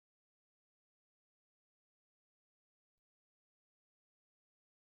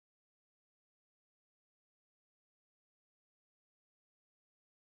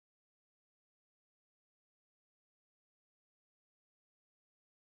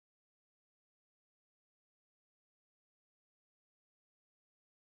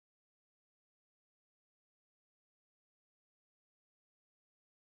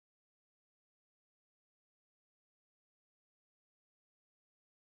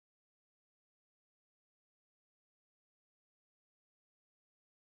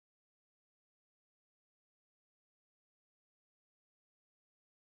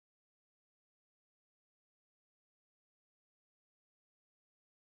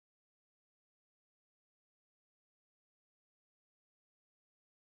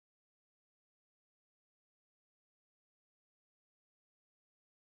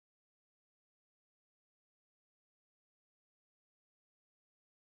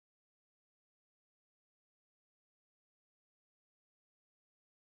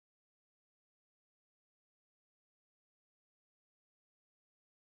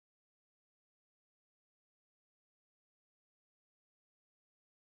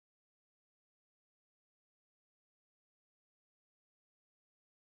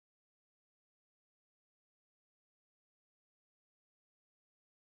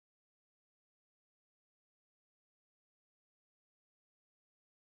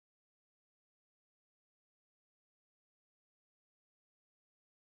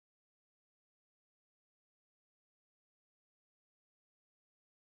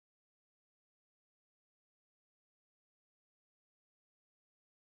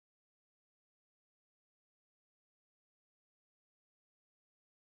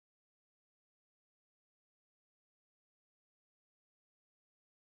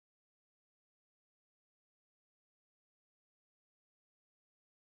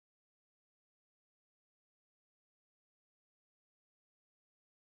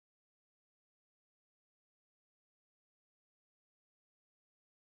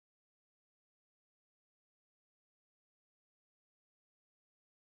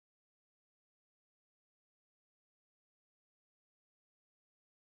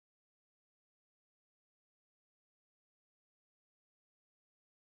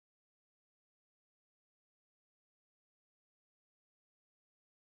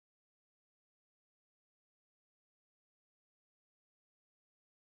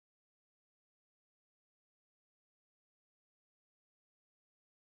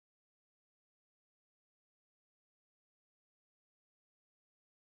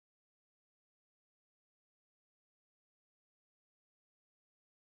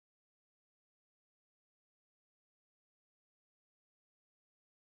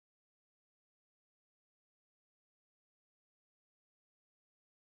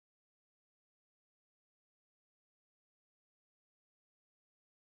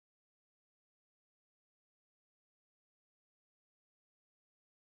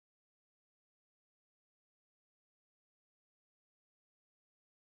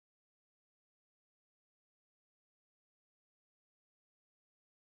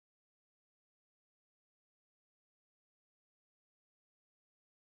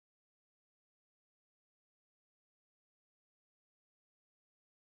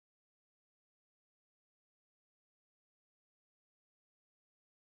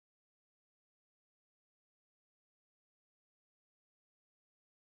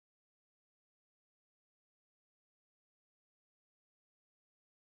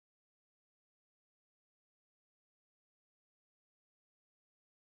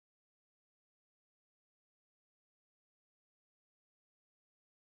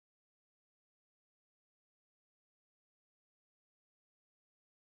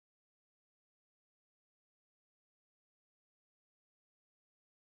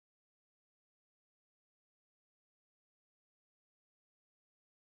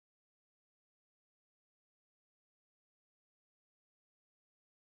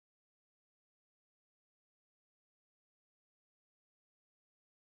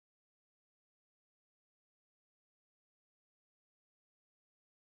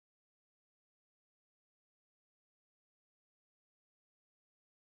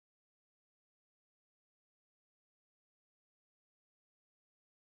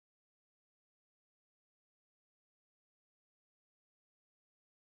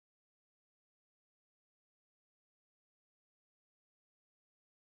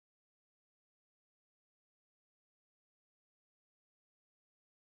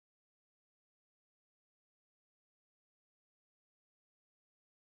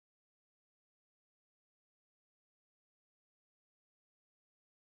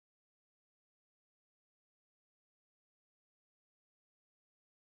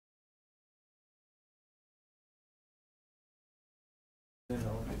Okay.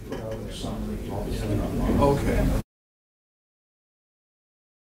 Okay.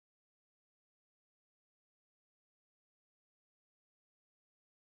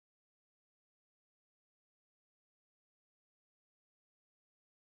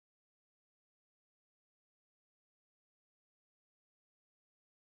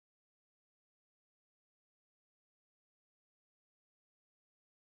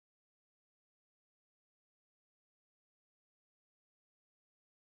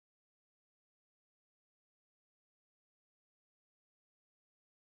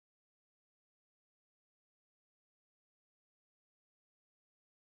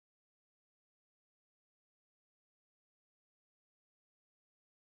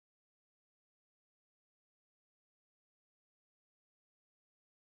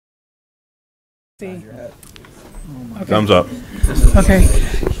 Thumbs up. Okay.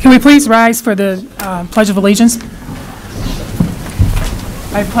 Can we please rise for the Pledge of Allegiance?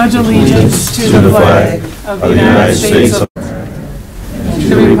 I pledge allegiance to the flag of the United States of America and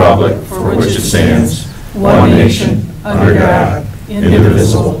to the republic for which it stands, one nation, under God,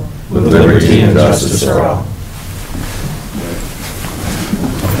 indivisible, with liberty and justice for all.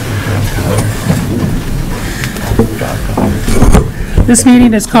 This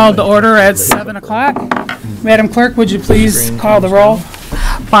meeting is called to order at 7 o'clock. Madam Clerk, would you please call the roll?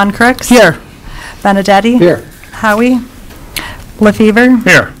 Von Crooks? Here. Benedetti? Here. Howie? Lefevre?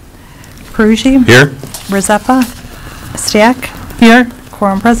 Here. Perugi? Here. Rizeppa? Stack? Here.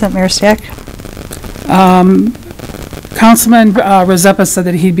 Quorum present, Mayor Stack. Councilman Rizeppa said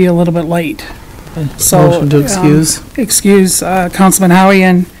that he'd be a little bit late. So, Motion to excuse. Excuse Councilman Howie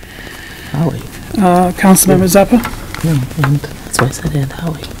and Howie. Councilman Rizeppa. No, and that's why I said and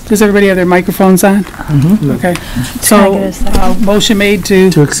Howie. Does everybody have their microphones on? Okay. So, motion made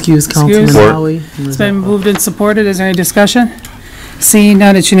To excuse Councilman Support. Howie. It's been moved and supported. Is there any discussion? Seeing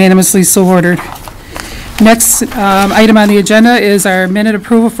none, it's unanimously so ordered. Next item on the agenda is our minute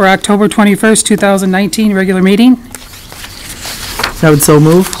approval for October 21st, 2019, regular meeting. I would so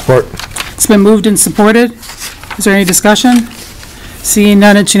move. Support. It's been moved and supported. Is there any discussion? Seeing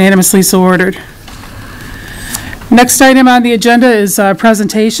none, it's unanimously so ordered. Next item on the agenda is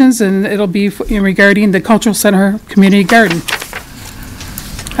presentations, and it'll be regarding the Cultural Center Community Garden.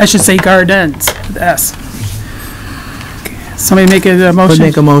 I should say gardens, with S. Somebody make a Would motion.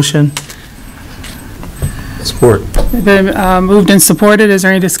 make a motion. Support. Been moved and supported. Is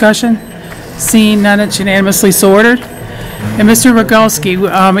there any discussion? Seeing none, it's unanimously so ordered. And Mr. Rogalski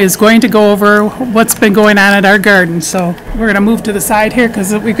is going to go over what's been going on at our garden. So we're going to move to the side here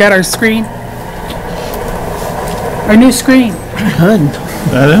because we've got our screen. Our new screen. Good.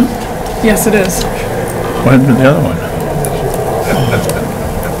 That it? Yes, it is. What happened to the other one?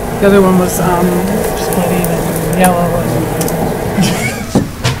 The other one was splitting and yellow and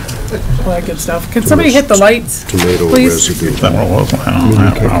all that good stuff. Can somebody hit the lights, please? That one was, I don't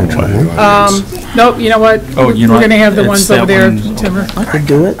know. Nope, you know what? Oh, you know We're what? going to have the It's ones that over there, one. Timber. I could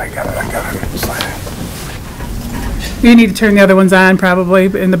do it. You need to turn the other ones on probably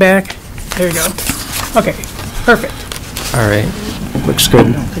in the back. There you go. Okay, perfect. All right, looks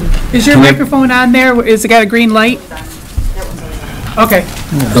good. Is your microphone on there? Is it got a green light? Okay.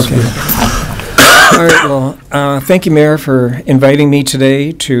 All right, well, thank you, Mayor, for inviting me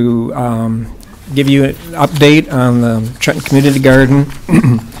today to give you an update on the Trenton Community Garden.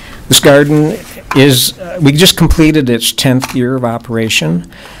 This garden is, we just completed its 10th year of operation,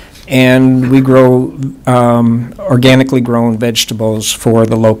 and we grow organically grown vegetables for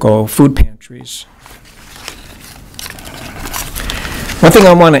the local food pantries. One thing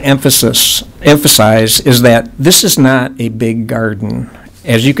I want to emphasize is that this is not a big garden.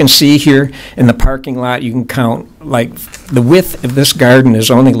 As you can see here in the parking lot, you can count, like, the width of this garden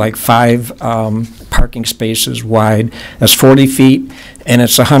is only like 5 parking spaces wide. That's 40 feet, and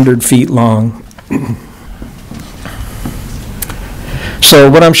it's 100 feet long.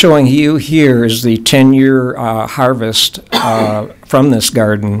 So what I'm showing you here is the 10-year harvest from this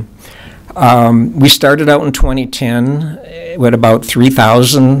garden. We started out in 2010 with about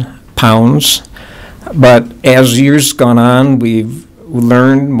 3,000 pounds, but as years gone on, we've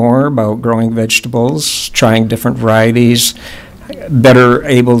learned more about growing vegetables, trying different varieties, better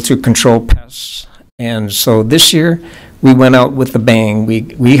able to control pests. And so this year, we went out with a bang.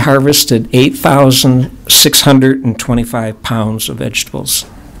 We harvested 8,625 pounds of vegetables.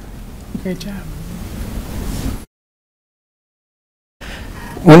 Great job.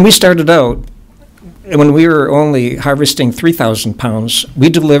 When we started out, when we were only harvesting 3,000 pounds, we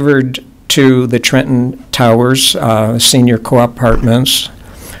delivered to the Trenton Towers, senior co-op apartments,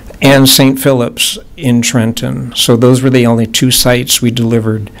 and St. Philip's in Trenton. So those were the only 2 sites we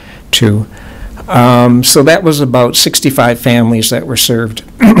delivered to. So that was about 65 families that were served.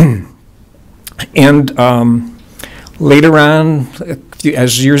 And later on,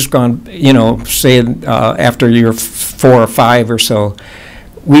 as years gone, say after year 4 or 5 or so,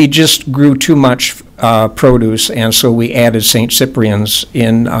 we just grew too much produce, and so we added St. Cyprian's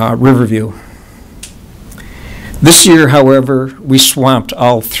in Riverview. This year, however, we swamped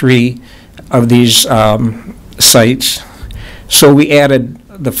all 3 of these sites. So we added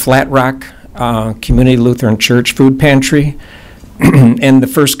the Flat Rock Community Lutheran Church Food Pantry and the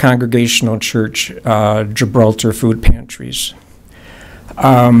First Congregational Church Gibraltar Food Pantries.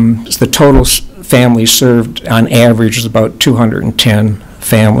 The total family served on average is about 210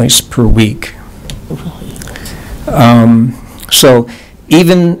 families per week. So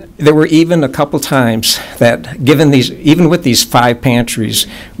there were even a couple times that, even with these 5 pantries,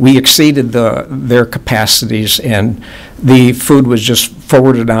 we exceeded their capacities, and the food was just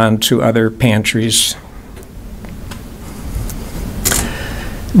forwarded on to other pantries.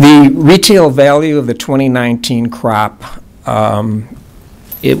 The retail value of the 2019 crop,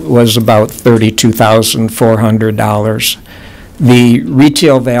 it was about $32,400. The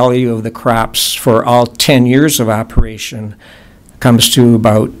retail value of the crops for all 10 years of operation comes to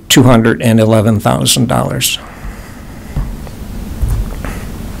about $211,000.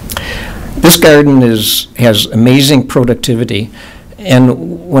 This garden has amazing productivity,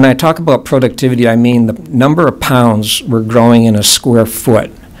 and when I talk about productivity, I mean the number of pounds we're growing in a square foot.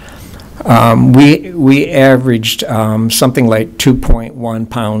 We averaged something like 2.1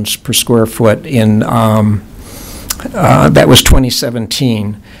 pounds per square foot in that was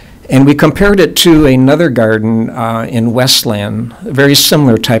 2017. And we compared it to another garden in Westland, a very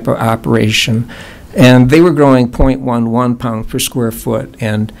similar type of operation. And they were growing 0.11 pounds per square foot.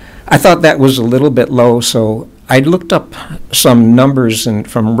 And I thought that was a little bit low, so I looked up some numbers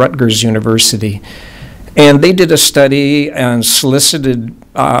from Rutgers University. And they did a study and solicited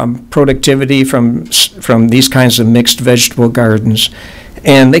productivity from these kinds of mixed vegetable gardens.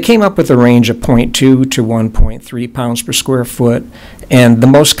 And they came up with a range of 0.2 to 1.3 pounds per square foot. And the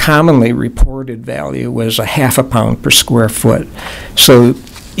most commonly reported value was a half a pound per square foot. So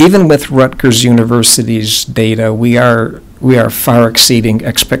even with Rutgers University's data, we are far exceeding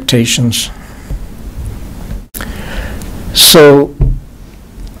expectations. So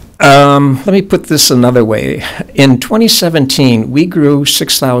let me put this another way. In 2017, we grew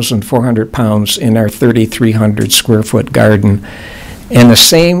 6,400 pounds in our 3,300 square foot garden, and the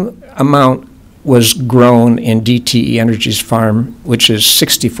same amount was grown in DTE Energy's farm, which is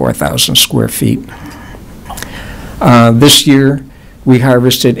 64,000 square feet. This year, we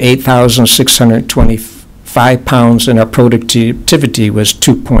harvested 8,625 pounds, and our productivity was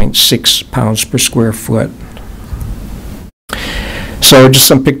 2.6 pounds per square foot. So just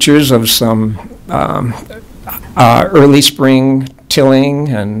some pictures of some early spring tilling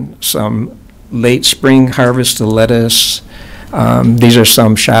and some late spring harvest of lettuce. These are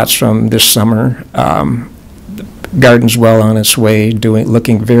some shots from this summer. The garden's well on its way,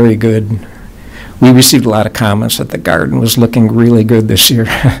 looking very good. We received a lot of comments that the garden was looking really good this year,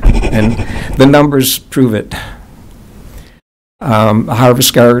 and the numbers prove it.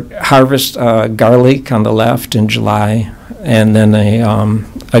 Harvest garlic on the left in July, and then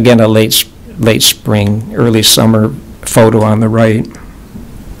again a late spring, early summer photo on the right.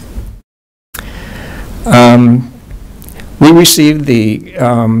 We received the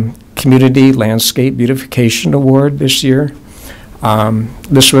Community Landscape Beautification Award this year.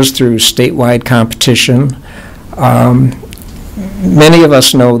 This was through statewide competition. Many of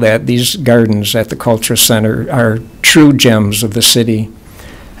us know that these gardens at the Cultural Center are true gems of the city.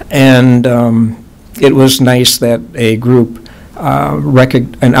 And it was nice that a group,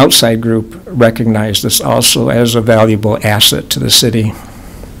 an outside group, recognized this also as a valuable asset to the city.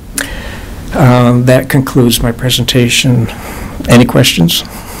 That concludes my presentation. Any questions?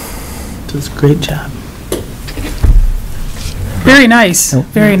 Does a great job. Very nice,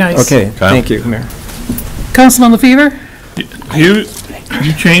 very nice. Okay, thank you, Mayor. Councilman LaFever? You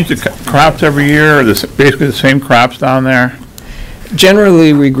change the crops every year, or basically the same crops down there?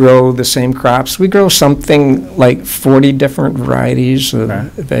 Generally, we grow the same crops. We grow something like 40 different varieties of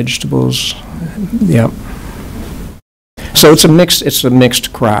vegetables. Yep. So it's a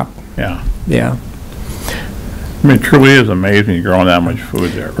mixed crop. Yeah. Yeah. I mean, it truly is amazing growing that much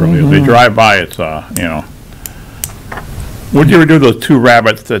food there. Really, as they drive by, it's you know. Would you ever do those 2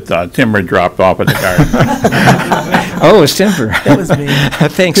 rabbits that Timber dropped off at the garden? Oh, it's Timber. That was me.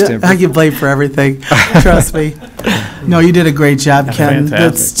 Thanks, Timber. I get blamed for everything. Trust me. No, you did a great job, That's Ken.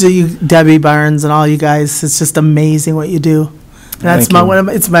 fantastic. Debbie Barnes and all you guys. It's just amazing what you do. That's Thank you.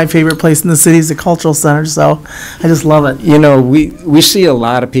 it's my favorite place in the city is the cultural center. So I just love it. You know, we see a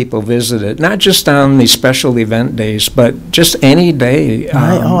lot of people visit it, not just on the special event days, but just any day.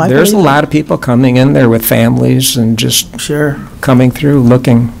 I There's a believe lot of people coming in there with families and just Sure. coming through,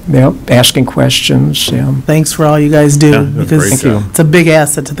 looking, asking questions. Yeah. Thanks for all you guys do Yeah, that's because great Thank you. it's a big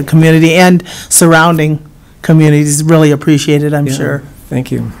asset to the community and surrounding communities. Really appreciate it. I'm Yeah. sure.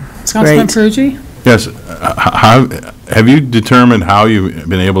 Thank you. Councilman Great. Peruggi? Yes, have you determined how you've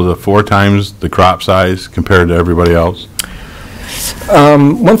been able to 4 times the crop size compared to everybody else?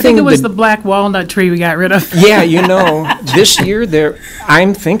 One I thing think it was that- the black walnut tree we got rid of. Yeah, you know, this year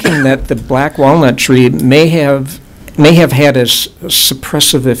I'm thinking that the black walnut tree may have had a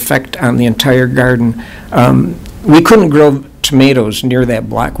suppressive effect on the entire garden. We couldn't grow tomatoes near that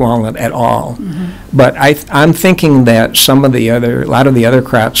black walnut at all, but I'm thinking that a lot of the other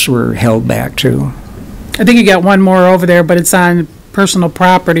crops were held back too. I think you got one more over there, but it's on personal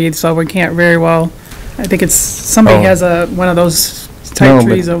property, so we can't very well, I think it's, somebody Oh. has one of those No, type but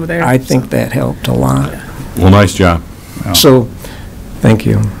trees over there. I think that helped a lot. Well, nice job. So, thank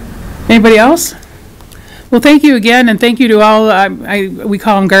you. Anybody else? Well, thank you again, and thank you to all, we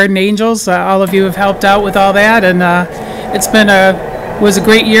call them garden angels. All of you have helped out with all that, and was a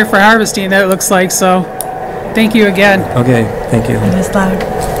great year for harvesting, that it looks like, so thank you again. Okay, thank you. It is loud.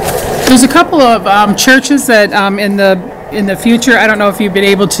 There's a couple of churches that in the future, I don't know if you've been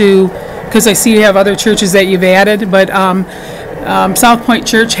able to, because I see you have other churches that you've added, but South Point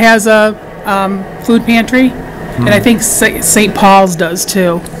Church has a food pantry, and I think St. Paul's does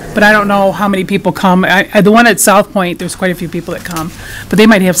too. But I don't know how many people come. The one at South Point, there's quite a few people that come, but they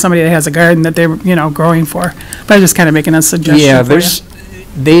might have somebody that has a garden that they're growing for. But I'm just kind of making a suggestion. Yeah, for you.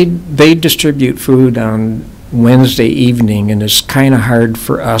 they distribute food on Wednesday evening, and it's kind of hard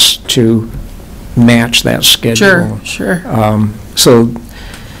for us to match that schedule. Sure.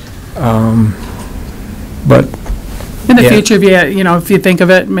 But In the Yeah. future, if you think of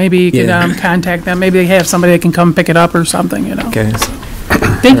it, maybe you could Yeah. contact them. Maybe they have somebody that can come pick it up or something. okay.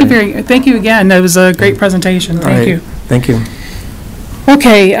 Thank you again. That was a great presentation. All Thank right. you. Thank you.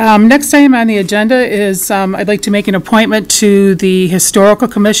 Okay, next item on the agenda is, I'd like to make an appointment to the Historical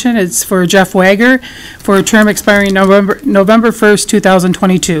Commission. It's for Jeff Wager for a term expiring November 1st,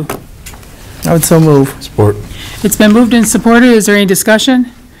 2022. I would so move. Support. It's been moved and supported. Is there any discussion?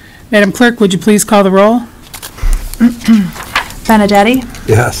 Madam Clerk, would you please call the roll? Benedetti?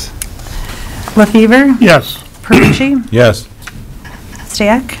 Yes. LaFever? Yes. Peruggi? Yes.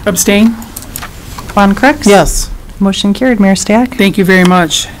 Stack? Abstain? Von Crooks? Yes. Motion carried, Mayor Stack. Thank you very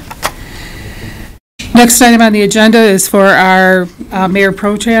much. Next item on the agenda is for our Mayor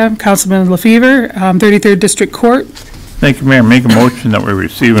Pro Tem, Councilman LaFever, 33rd District Court. Thank you, Mayor. Make a motion that we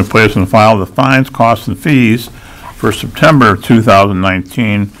receive and place on file the fines, costs, and fees for September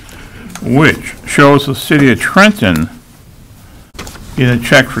 2019, which shows the city of Trenton get a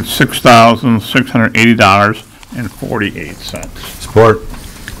check for $6,680.48. Support.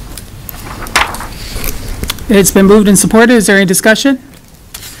 It's been moved and supported. Is there any discussion?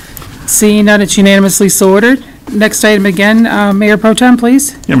 Seeing none, it's unanimously so ordered. Next item again, Mayor Pro Tem,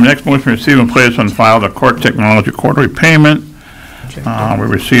 please. Yeah, my next motion, receive and place on file the court technology quarterly payment. We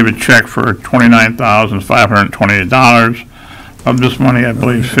received a check for $29,528. Of this money, I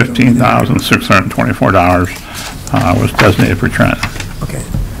believe $15,624 was designated for Trenton. Okay.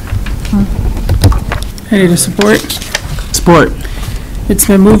 Ready to support? Support. It's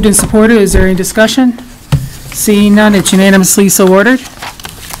been moved and supported. Is there any discussion? Seeing none, it's unanimously so ordered.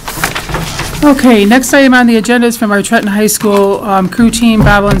 Okay, next item on the agenda is from our Trenton High School crew team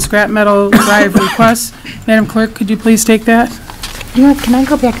bottle and scrap metal drive request. Madam Clerk, could you please take that? You know what, can I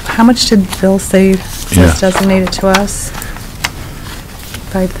go back? How much did Bill say was designated to us?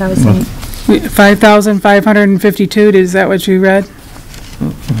 5,000? 5,552, is that what you read?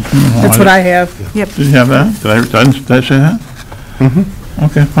 That's what I have. Yep. Did you have that? Did I say that? Mm-hmm.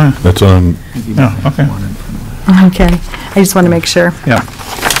 Okay, fine. That's on. Yeah, okay. Okay, I just want to make sure. Yeah.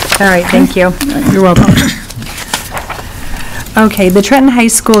 All right, thank you. You're welcome. Okay, the Trenton High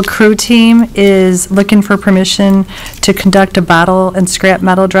School crew team is looking for permission to conduct a bottle and scrap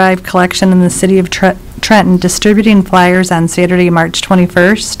metal drive collection in the city of Trenton, distributing flyers on Saturday, March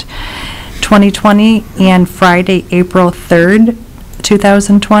 21st, 2020, and Friday, April 3rd,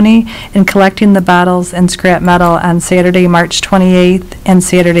 2020, and collecting the bottles and scrap metal on Saturday, March 28th, and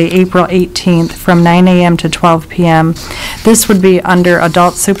Saturday, April 18th, from 9 a.m. to 12 p.m. This would be under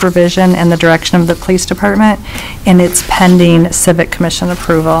adult supervision and the direction of the police department, and it's pending Civic Commission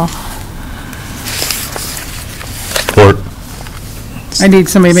approval. I need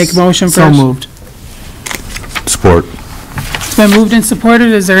somebody to make a motion first. So moved. Support. It's been moved and supported.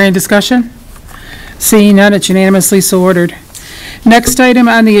 Is there any discussion? Seeing none, it's unanimously so ordered. Next item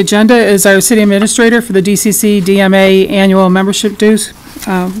on the agenda is our city administrator for the DCC DMA annual membership dues.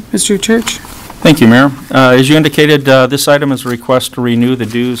 Mr. Church? Thank you, Mayor. As you indicated, this item is a request to renew the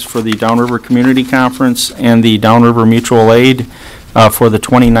dues for the Downriver Community Conference and the Downriver Mutual Aid for the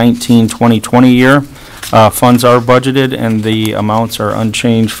 2019-2020 year. Funds are budgeted and the amounts are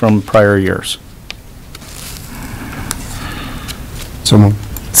unchanged from prior years. So moved.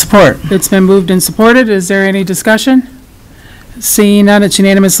 Support. It's been moved and supported. Is there any discussion? Seeing none, it's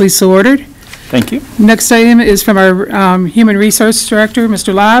unanimously so ordered. Thank you. Next item is from our Human Resource Director,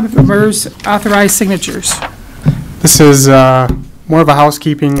 Mr. Lobb, MERS authorized signatures. This is more of a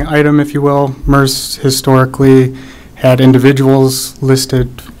housekeeping item, if you will. MERS historically had individuals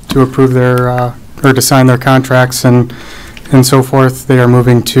listed to approve their, or to sign their contracts and so forth. They are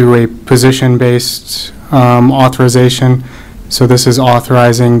moving to a position-based authorization. So this is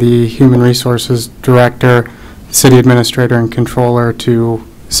authorizing the Human Resources Director, City Administrator, and Controller to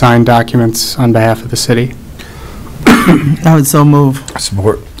sign documents on behalf of the city. I would so move.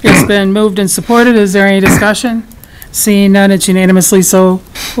 Support. It's been moved and supported. Is there any discussion? Seeing none, it's unanimously so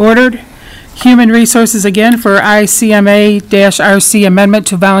ordered. Human Resources again for ICMA-RC Amendment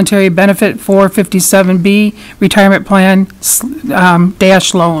to Voluntary Benefit 457B Retirement Plan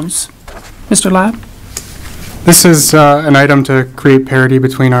dash loans. Mr. Lobb? This is an item to create parity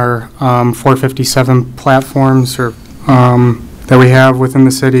between our 457 platforms or that we have within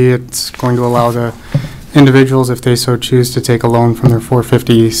the city. It's going to allow the individuals, if they so choose, to take a loan from their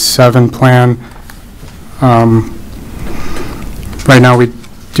 457 plan. Right now, we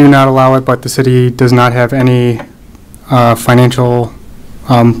do not allow it, but the city does not have any financial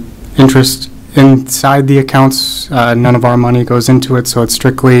interest inside the accounts. None of our money goes into it, so it's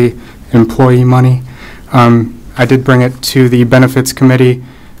strictly employee money. I did bring it to the Benefits Committee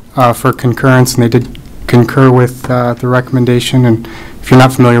for concurrence, and they did concur with the recommendation. And if you're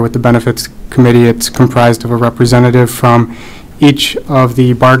not familiar with the Benefits Committee, it's comprised of a representative from each of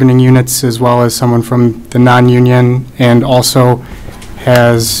the bargaining units as well as someone from the non-union, and also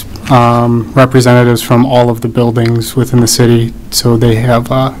has representatives from all of the buildings within the city, so they have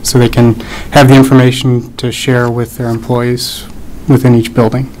so they can have the information to share with their employees within each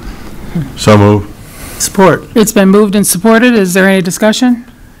building. So move. Support. It's been moved and supported. Is there any discussion?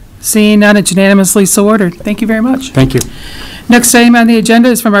 Seeing none, it's unanimously so ordered. Thank you very much. Thank you. Next item on the agenda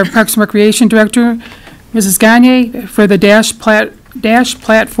is from our Parks and Recreation Director, Mrs. Gagne, for the dash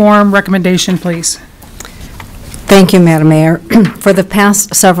platform recommendation, please. Thank you, Madam Mayor. For the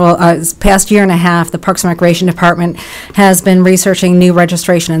past year and a half, the Parks and Recreation Department has been researching new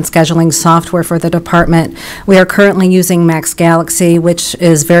registration and scheduling software for the department. We are currently using Max Galaxy, which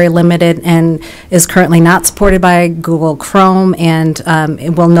is very limited and is currently not supported by Google Chrome, and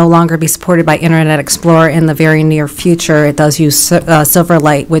it will no longer be supported by Internet Explorer in the very near future. It does use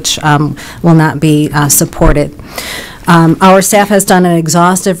Silverlight, which will not be supported. Our staff has done an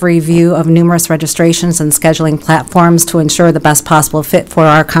exhaustive review of numerous registrations and scheduling platforms to ensure the best possible fit for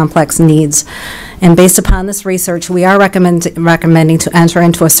our complex needs. And based upon this research, we are recommending to enter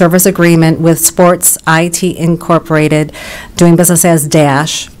into a service agreement with Sports IT Incorporated, doing business as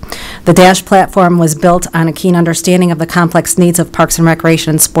Dash. The Dash platform was built on a keen understanding of the complex needs of parks and recreation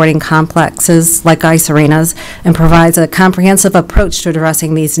and sporting complexes like ice arenas, and provides a comprehensive approach to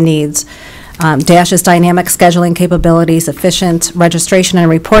addressing these needs. Dash's dynamic scheduling capabilities, efficient registration and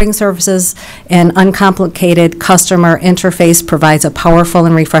reporting services, and uncomplicated customer interface provides a powerful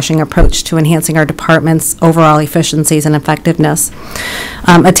and refreshing approach to enhancing our department's overall efficiencies and effectiveness.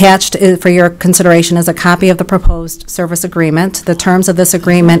 Attached for your consideration is a copy of the proposed service agreement. The terms of this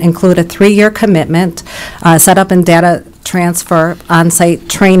agreement include a 3-year commitment, setup and data transfer, on-site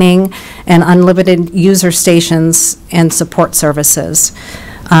training, and unlimited user stations and support services.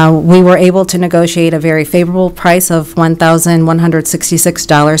 We were able to negotiate a very favorable price of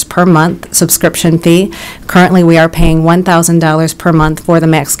 $1,166 per month subscription fee. Currently, we are paying $1,000 per month for the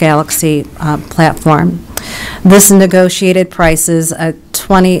Max Galaxy platform. This negotiated price is over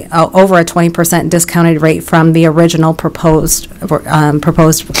a 20% discounted rate from the original proposed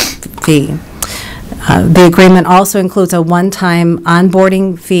fee. The agreement also includes a one-time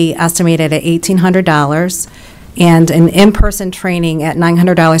onboarding fee estimated at $1,800 and an in-person training at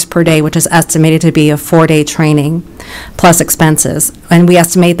 $900 per day, which is estimated to be a 4-day training, plus expenses. And we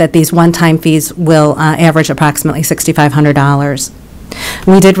estimate that these one-time fees will average approximately $6,500.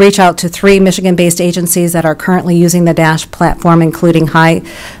 We did reach out to 3 Michigan-based agencies that are currently using the DASH platform, including High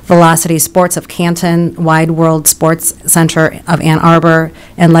Velocity Sports of Canton, Wide World Sports Center of Ann Arbor,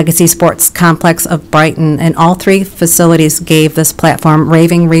 and Legacy Sports Complex of Brighton. And all 3 facilities gave this platform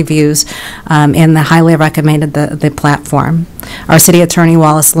raving reviews, and they highly recommended the platform. Our city attorney,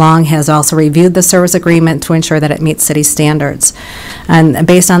 Wallace Long, has also reviewed the service agreement to ensure that it meets city standards. And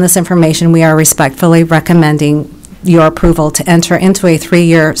based on this information, we are respectfully recommending your approval to enter into a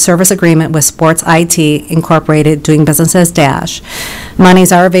 3-year service agreement with Sports IT Incorporated, doing business as Dash.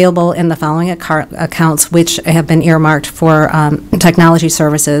 Monies are available in the following accounts, which have been earmarked for technology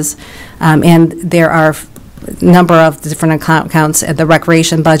services, and there are a number of different accounts. At the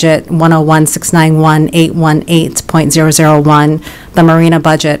recreation budget, 101-691-818.001, the marina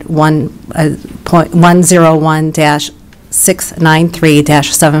budget,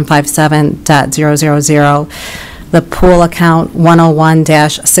 101-693-757.000, the pool account,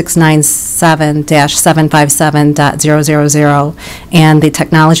 101-697-757.000, and the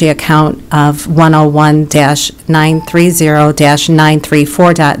technology account of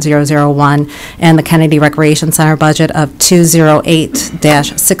 101-930-934.001, and the Kennedy Recreation Center budget of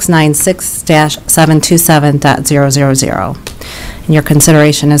 208-696-727.000. And your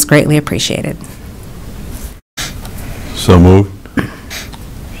consideration is greatly appreciated. So moved.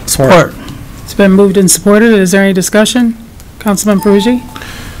 Support. It's been moved and supported. Is there any discussion? Councilman Peruggi?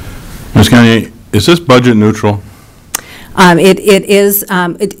 Ms. Kennedy, is this budget neutral? It's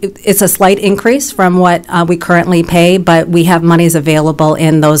a slight increase from what we currently pay, but we have monies available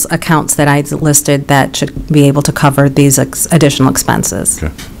in those accounts that I listed that should be able to cover these additional expenses.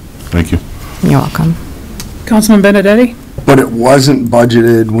 Okay, thank you. You're welcome. Councilman Benedetti? But it wasn't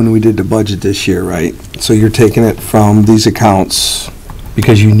budgeted when we did the budget this year, right? So you're taking it from these accounts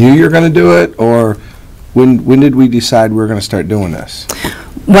because you knew you were going to do it, or when did we decide we were going to start doing this?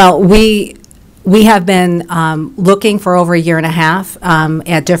 Well, we have been looking for over a year and a half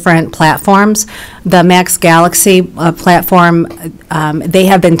at different platforms. The Max Galaxy platform, they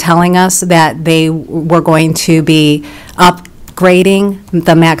have been telling us that they were going to be upgrading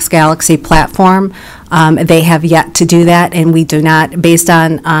the Max Galaxy platform. They have yet to do that, and we do not, based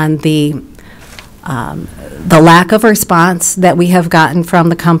on the lack of response that we have gotten from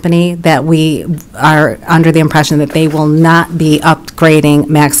the company, that we are under the impression that they will not be upgrading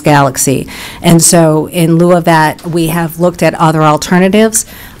Max Galaxy. And so in lieu of that, we have looked at other alternatives,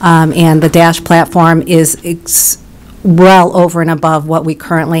 and the Dash platform is well over and above what we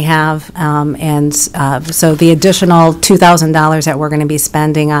currently have. So the additional $2,000 that we're going to be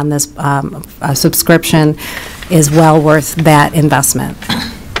spending on this subscription is well worth that investment.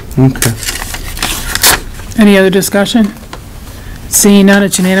 Okay. Any other discussion? Seeing none,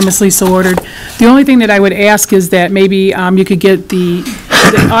 it's unanimously so ordered. The only thing that I would ask is that maybe you could get the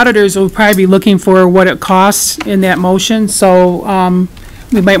auditors will probably be looking for what it costs in that motion, so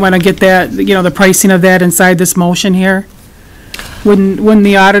we might want to get that, the pricing of that inside this motion here. Wouldn't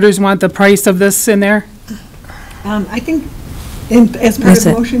the auditors want the price of this in there? I think as part of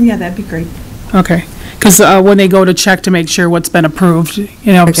the motion, yeah, that'd be great. Okay, because when they go to check to make sure what's been approved,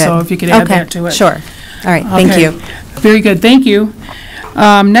 so if you could add that to it. Sure. All right, thank you. Very good, thank you.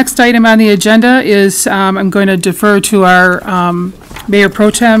 Next item on the agenda is I'm going to defer to our Mayor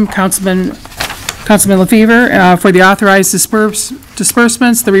Pro Tem, Councilman LaFever, for the authorized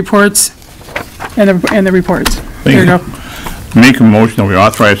disbursements, the reports, and the reports. There you go. Make a motion that we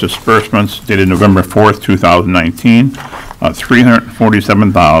authorize disbursements dated November 4th, 2019,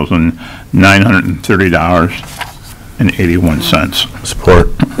 $347,930.81. Support.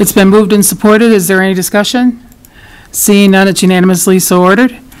 It's been moved and supported. Is there any discussion? Seeing none, it's unanimously so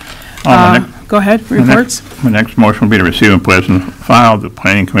ordered. Go ahead, reports. My next motion will be to receive and place and file the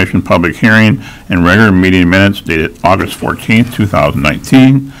Planning Commission public hearing and regular meeting minutes dated August 14th,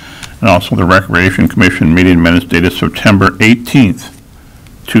 2019, and also the Recreation Commission meeting minutes dated September 18th,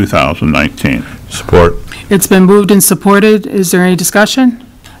 2019. Support. It's been moved and supported. Is there any discussion?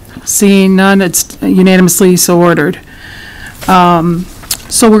 Seeing none, it's unanimously so ordered.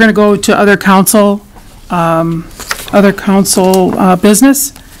 So we're going to go to other council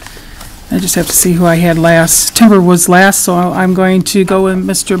business. I just have to see who I had last. Timber was last, so I'm going to go with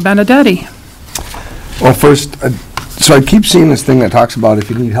Mr. Benedetti. Well, first, so I keep seeing this thing that talks about if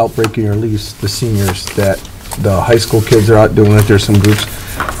you need help breaking your lease, the seniors, that the high school kids are out doing it. There's some groups.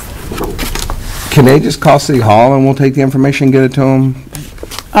 Can they just call City Hall and we'll take the information and get it to them?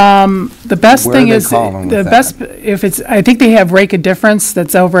 The best Where are thing they is, calling the with best, if it's, I think they have Rake a Difference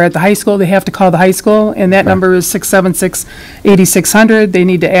that's over at the high school. They have to call the high school, and that number is 676-8600. They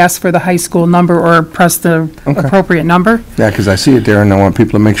need to ask for the high school number or press the appropriate number. Yeah, because I see it there, and I want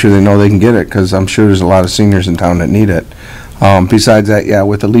people to make sure they know they can get it, because I'm sure there's a lot of seniors in town that need it. Besides that, yeah,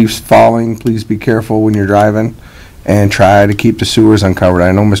 with the leaves falling, please be careful when you're driving, and try to keep the sewers uncovered.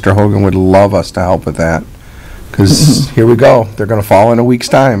 I know Mr. Hogan would love us to help with that, because here we go. They're going to fall in a week's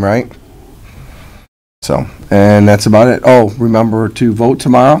time, right? So, and that's about it. Oh, remember to vote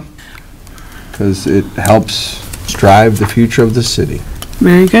tomorrow, because it helps drive the future of the city.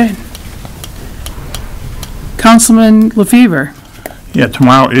 Very good. Councilman LaFever. Yeah,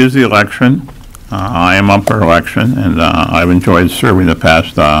 tomorrow is the election. I am up for election, and I've enjoyed serving the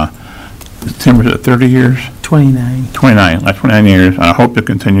past, Tim, was it 30 years? 29. 29, last 29 years. I hope to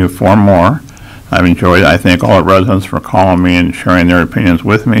continue 4 more. I've enjoyed it. I thank all the residents for calling me and sharing their opinions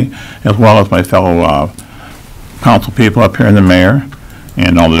with me, as well as my fellow council people up here and the mayor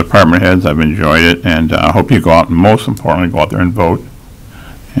and all the department heads. I've enjoyed it, and I hope you go out, and most importantly, go out there and vote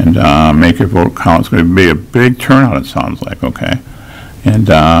and make your vote count. It's going to be a big turnout, it sounds like, okay? And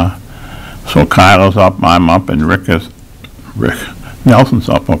so Kyle is up, I'm up, and Rick Nelson's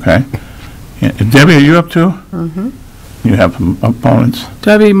up, okay? And Debbie, are you up too? Mm-hmm. You have some opponents?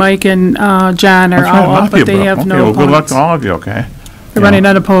 Debbie, Mike, and John are all up, but they have no well, good luck opponents. to all of you, okay? They're running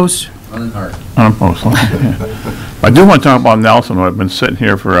unopposed. Unopposed, okay. I do want to talk about Nelson, who I've been sitting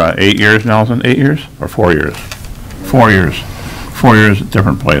here for 8 years, Nelson, 8 years, or 4 years? 4 years. 4 years, a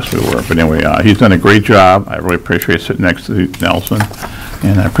different place we were, but anyway, he's done a great job. I really appreciate sitting next to Nelson,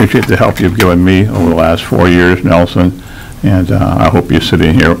 and I appreciate the help you've given me over the last 4 years, Nelson, and I hope you're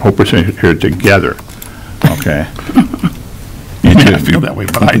sitting here, here together, okay? You may not feel that way,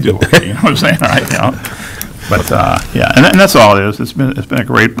 but I do, okay, you know what I'm saying, all right, you know? But, yeah, and that's all it is. It's been a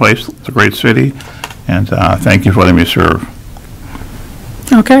great place, it's a great city, and thank you for letting me serve.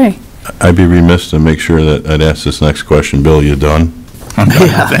 Okay. I'd be remiss to make sure that I'd ask this next question. Bill, you done?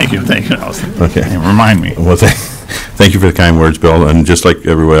 Thank you, Nelson. Okay. Remind me. Well, thank you for the kind words, Bill, and just like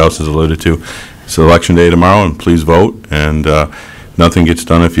everybody else has alluded to, it's election day tomorrow, and please vote, and nothing gets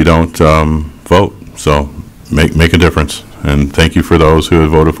done if you don't vote, so make a difference, and thank you for those who have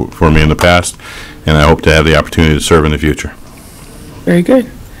voted for me in the past, and I hope to have the opportunity to serve in the future. Very good.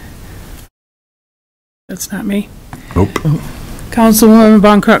 That's not me. Nope. Councilwoman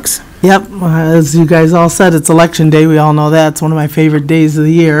Von Crooks. Yep, as you guys all said, it's election day. We all know that. It's one of my favorite days of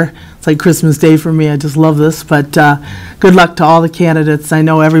the year. It's like Christmas Day for me. I just love this. But good luck to all the candidates. I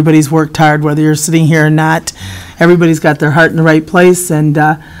know everybody's worked hard, whether you're sitting here or not. Everybody's got their heart in the right place. And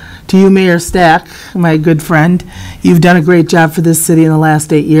to you, Mayor Stack, my good friend, you've done a great job for this city in the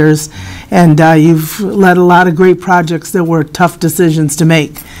last 8 years. And you've led a lot of great projects that were tough decisions to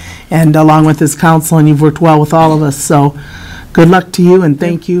make. And along with this council, and you've worked well with all of us. So good luck to you, and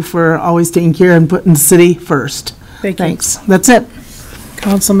thank you for always taking care and putting the city first. Thanks. That's it.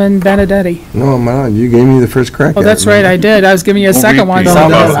 Councilman Benedetti. No, man, you gave me the first crack. Oh, that's right, I did. I was giving you a second one. Give so-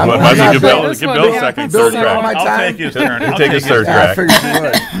 Bill This one, a yeah. second, Bill's third on my crack. I'll time. take his turn. I'll take his third I crack. figured you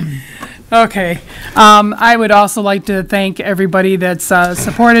would. Okay. I would also like to thank everybody that's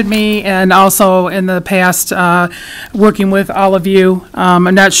supported me, and also in the past, working with all of you.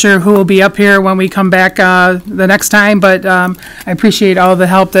 I'm not sure who will be up here when we come back the next time, but I appreciate all the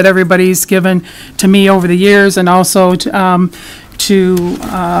help that everybody's given to me over the years, and also to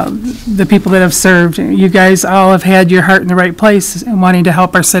the people that have served. You guys all have had your heart in the right place and wanting to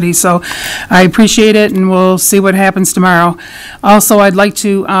help our city, so I appreciate it, and we'll see what happens tomorrow. Also, I'd like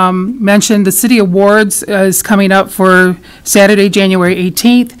to mention the City Awards is coming up for Saturday, January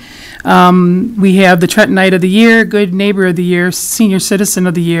 18th. We have the Trenton Knight of the Year, Good Neighbor of the Year, Senior Citizen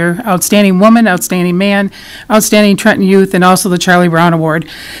of the Year, Outstanding Woman, Outstanding Man, Outstanding Trenton Youth, and also the Charlie Brown Award.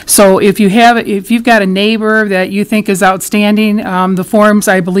 So if you've got a neighbor that you think is outstanding, the forms,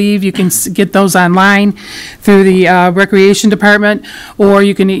 I believe, you can get those online through the Recreation Department, or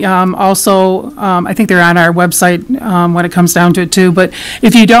you can also, I think they're on our website when it comes down to it too. But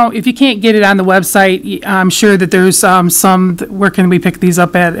if you can't get it on the website, I'm sure that there's some. Where can we pick these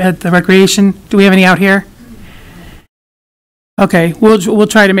up at the Recreation? Do we have any out here? Okay, we'll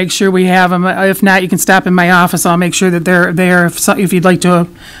try to make sure we have them. If not, you can stop in my office. I'll make sure that they're there if you'd like to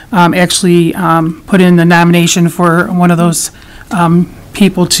actually put in the nomination for one of those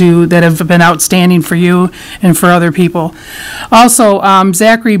people that have been outstanding for you and for other people. Also,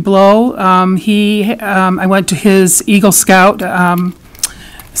 Zachary Blow, I went to his Eagle Scout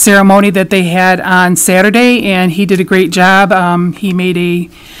ceremony that they had on Saturday, and he did a great job. He made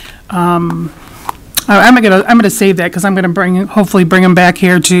I'm gonna save that because I'm gonna hopefully bring him back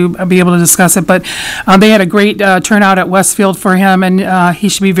here to be able to discuss it. But they had a great turnout at Westfield for him, and he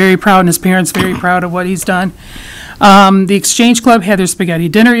should be very proud, and his parents very proud of what he's done. The Exchange Club had their spaghetti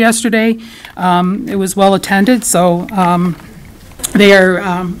dinner yesterday. It was well attended, so they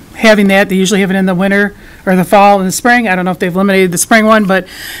are having that. They usually have it in the winter or the fall and the spring. I don't know if they've eliminated the spring one, but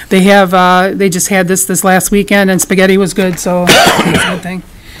they have. They just had this last weekend, and spaghetti was good, so it's a good thing.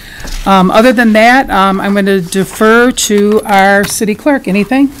 Other than that, I'm going to defer to our city clerk.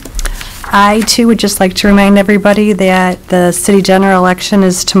 Anything? I, too, would just like to remind everybody that the city general election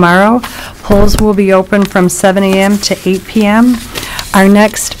is tomorrow. Polls will be open from 7 a.m. to 8 p.m. Our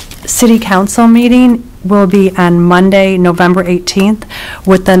next city council meeting will be on Monday, November 18th,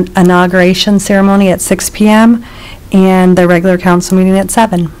 with an inauguration ceremony at 6 p.m. and the regular council meeting at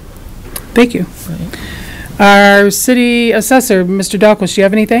 7. Thank you. Our city assessor, Mr. Dalquist, do you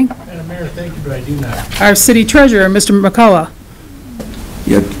have anything? Madam Mayor, thank you, but I do not. Our city treasurer, Mr. McCullough.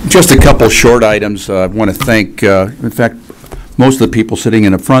 Yeah, just a couple short items. I want to thank, in fact, most of the people sitting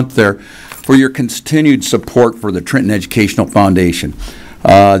in the front there for your continued support for the Trenton Educational Foundation.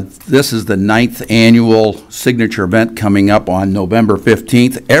 This is the 9th annual signature event coming up on November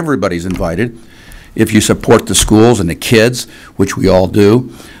 15th. Everybody's invited. If you support the schools and the kids, which we all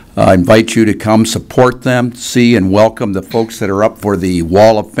do, I invite you to come support them, see and welcome the folks that are up for the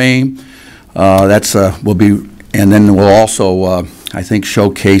Wall of Fame. Will be, and then we'll also, I think,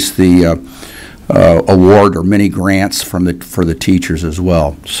 showcase the award or mini grants for the teachers as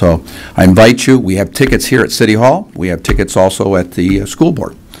well. So I invite you. We have tickets here at City Hall. We have tickets also at the school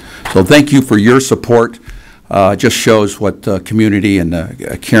board. So thank you for your support. Just shows what community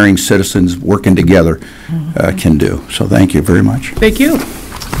and caring citizens working together can do. So thank you very much. Thank you.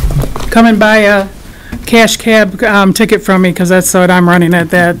 Come and buy a cash cab ticket from me because that's what I'm running at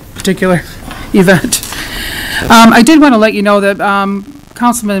that particular event. I did want to let you know that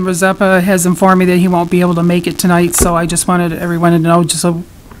Councilman Rozeppa has informed me that he won't be able to make it tonight, so I just wanted everyone to know, just so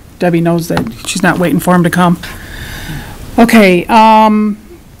Debbie knows that she's not waiting for him to come. Okay,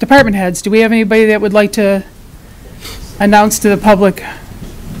 department heads, do we have anybody that would like to announce to the public?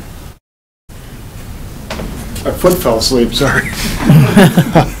 My foot fell asleep, sorry.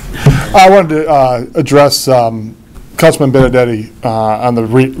 I wanted to address Councilman Benedetti on the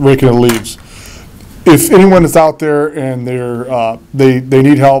raking of leaves. If anyone is out there and they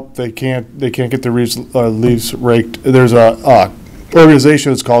need help, they can't get their leaves raked, there's a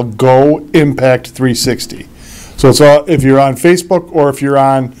organization that's called Go Impact 360. So it's if you're on Facebook or if you're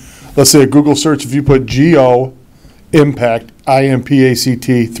on, let's say, a Google search, if you put Go Impact, IMPACT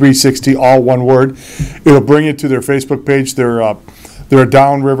 360, all one word, it'll bring you to their Facebook page. They're a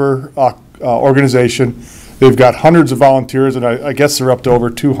downriver organization. They've got hundreds of volunteers, and I guess they're up to over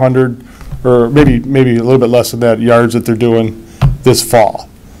 200, or maybe a little bit less than that, yards that they're doing this fall.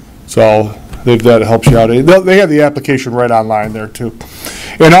 So that helps you out. They have the application right online there too.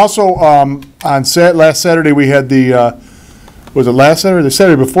 And also on last Saturday we had the was it last Saturday or the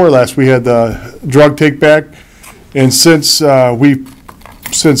Saturday before last, we had the drug take back. And since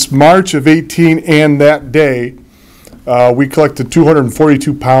March of 18 and that day, we collected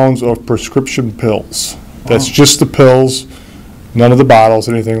 242 pounds of prescription pills. That's just the pills, none of the bottles,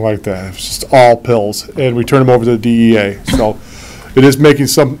 anything like that. It's just all pills, and we turn them over to the DEA. So it is making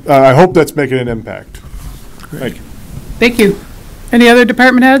some. I hope that's making an impact. Thank you. Thank you. Any other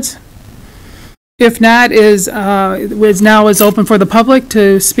department heads? If not, is now open for the public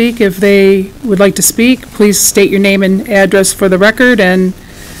to speak. If they would like to speak, please state your name and address for the record, and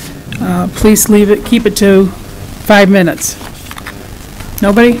please keep it to 5 minutes.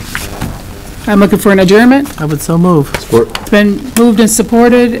 Nobody? I'm looking for an adjournment. I would so move. Support. It's been moved and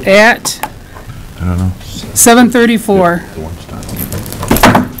supported at 7:34.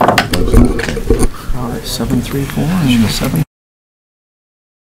 7:34 and 7.